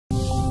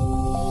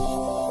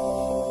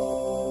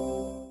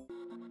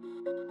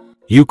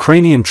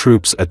Ukrainian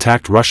troops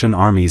attacked Russian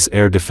Army's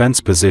air defense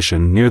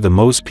position near the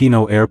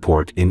Mospino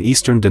airport in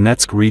eastern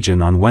Donetsk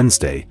region on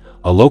Wednesday,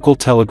 a local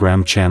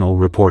Telegram channel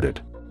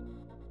reported.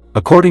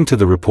 According to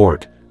the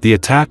report, the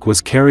attack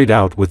was carried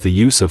out with the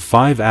use of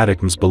 5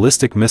 ATACMS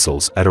ballistic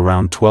missiles at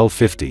around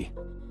 12:50.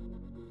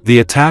 The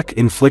attack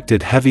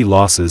inflicted heavy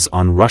losses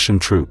on Russian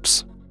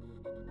troops.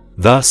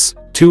 Thus,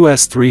 2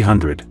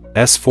 S-300,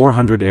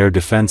 S-400 air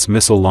defense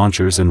missile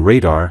launchers and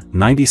radar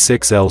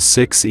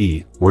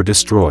 96L6E were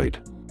destroyed.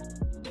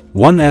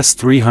 1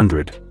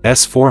 S-300,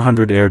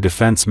 S-400 air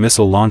defense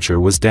missile launcher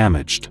was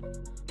damaged.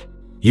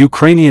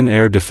 Ukrainian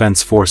air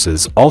defense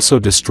forces also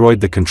destroyed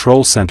the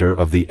control center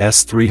of the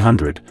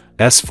S-300,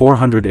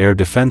 S-400 air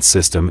defense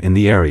system in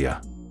the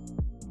area.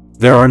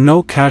 There are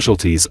no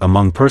casualties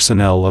among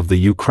personnel of the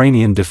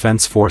Ukrainian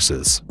defense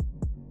forces.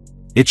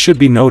 It should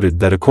be noted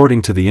that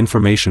according to the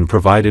information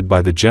provided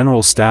by the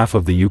General Staff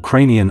of the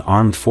Ukrainian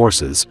Armed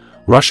Forces,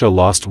 Russia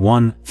lost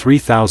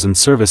 3,000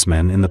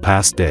 servicemen in the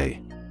past day.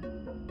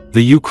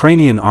 The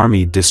Ukrainian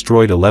army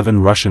destroyed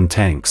 11 Russian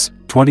tanks,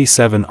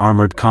 27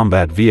 armored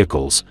combat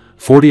vehicles,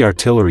 40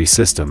 artillery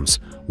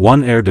systems,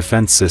 1 air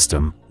defense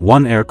system,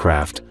 1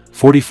 aircraft,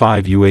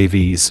 45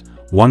 UAVs,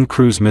 1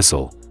 cruise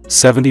missile,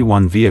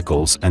 71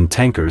 vehicles and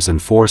tankers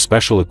and 4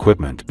 special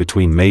equipment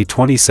between May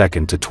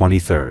 22 to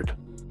 23.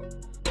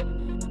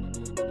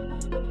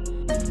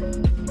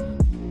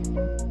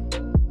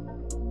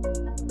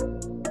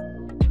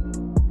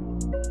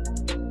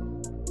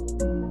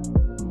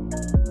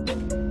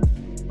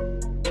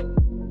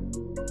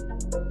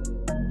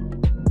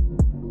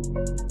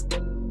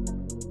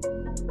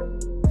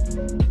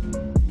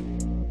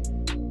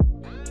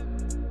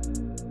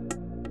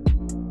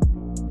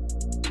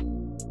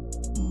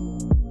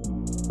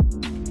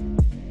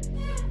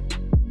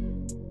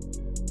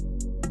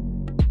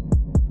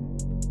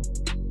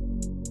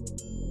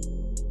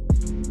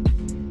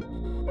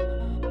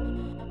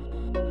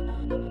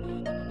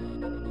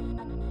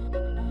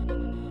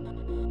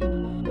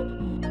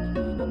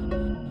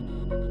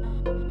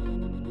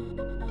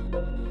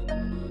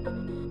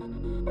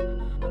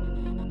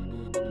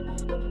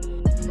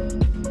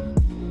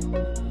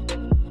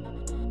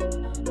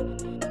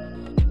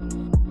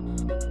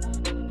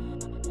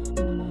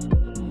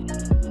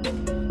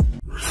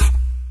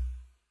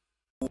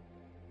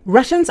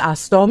 Russians are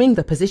storming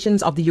the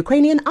positions of the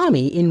Ukrainian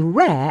army in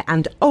rare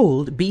and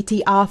old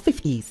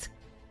BTR-50s.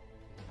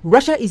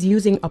 Russia is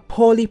using a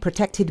poorly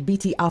protected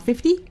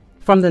BTR-50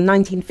 from the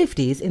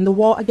 1950s in the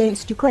war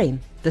against Ukraine.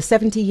 The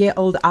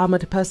 70-year-old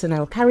armored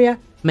personnel carrier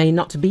may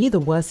not be the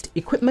worst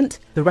equipment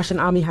the Russian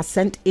army has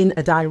sent in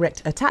a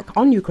direct attack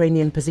on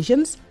Ukrainian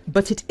positions,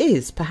 but it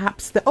is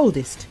perhaps the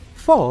oldest.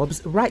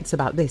 Forbes writes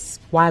about this.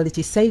 While it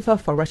is safer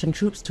for Russian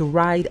troops to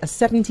ride a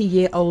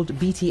 70-year-old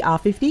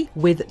BTR-50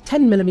 with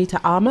 10mm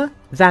armor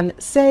than,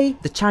 say,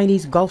 the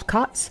Chinese golf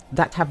carts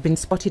that have been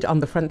spotted on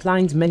the front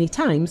lines many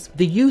times,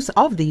 the use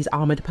of these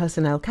armored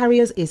personnel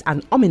carriers is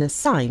an ominous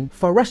sign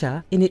for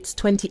Russia in its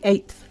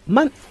 28th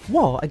month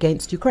war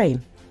against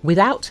Ukraine.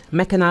 Without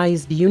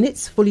mechanized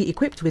units fully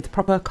equipped with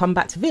proper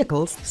combat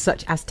vehicles,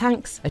 such as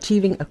tanks,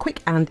 achieving a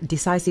quick and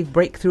decisive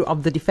breakthrough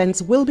of the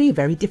defense will be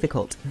very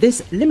difficult.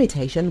 This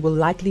limitation will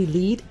likely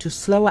lead to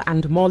slower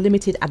and more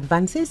limited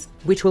advances,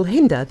 which will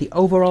hinder the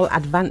overall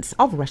advance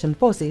of Russian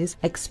forces,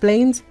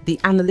 explains the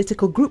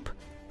analytical group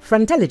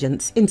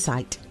Frontelligence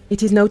Insight.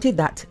 It is noted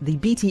that the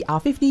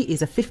BTR-50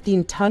 is a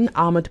 15-ton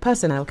armored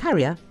personnel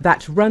carrier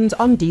that runs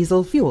on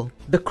diesel fuel.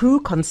 The crew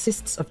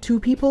consists of 2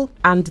 people,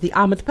 and the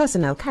armored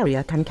personnel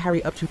carrier can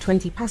carry up to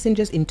 20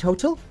 passengers in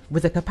total,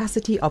 with a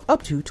capacity of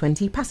up to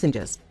 20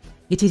 passengers.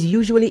 It is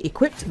usually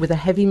equipped with a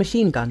heavy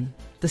machine gun.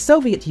 The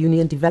Soviet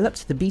Union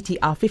developed the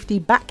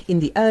BTR-50 back in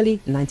the early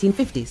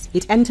 1950s.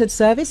 It entered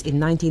service in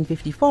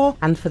 1954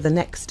 and for the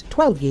next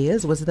 12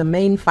 years was the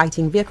main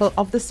fighting vehicle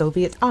of the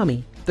Soviet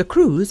Army. The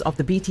crews of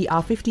the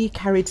BTR-50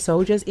 carried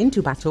soldiers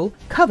into battle,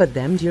 covered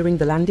them during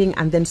the landing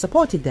and then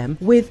supported them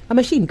with a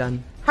machine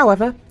gun.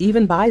 However,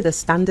 even by the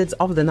standards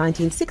of the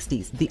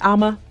 1960s, the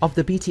armor of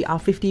the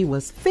BTR-50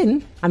 was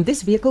thin, and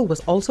this vehicle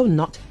was also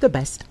not the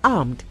best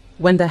armed.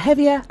 When the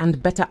heavier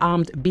and better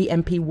armed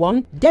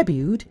BMP-1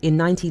 debuted in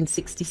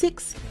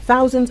 1966,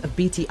 thousands of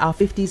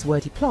BTR-50s were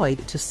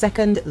deployed to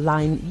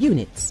second-line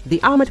units.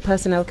 The armored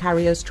personnel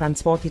carriers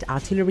transported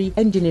artillery,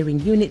 engineering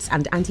units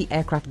and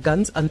anti-aircraft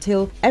guns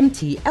until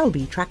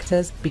MT-LB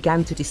tractors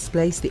began to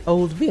displace the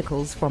old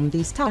vehicles from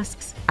these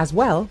tasks as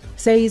well,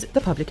 says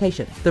the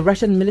publication. The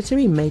Russian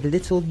military made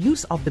little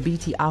use of the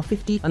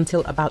BTR-50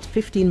 until about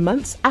 15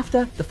 months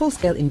after the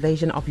full-scale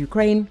invasion of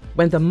Ukraine,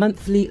 when the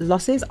monthly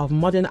losses of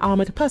modern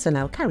armored personnel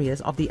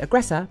carriers of the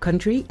aggressor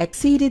country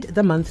exceeded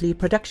the monthly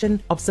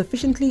production of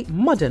sufficiently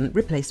modern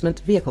replacement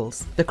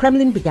vehicles. The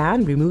Kremlin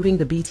began removing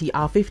the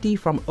BTR-50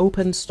 from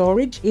open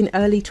storage in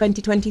early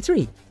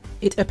 2023.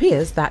 It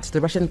appears that the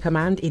Russian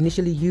command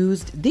initially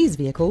used these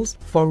vehicles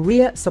for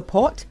rear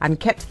support and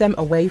kept them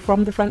away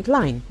from the front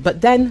line. But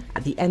then,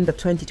 at the end of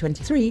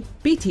 2023,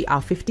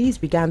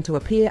 BTR-50s began to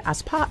appear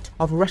as part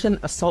of Russian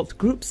assault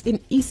groups in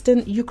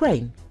eastern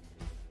Ukraine.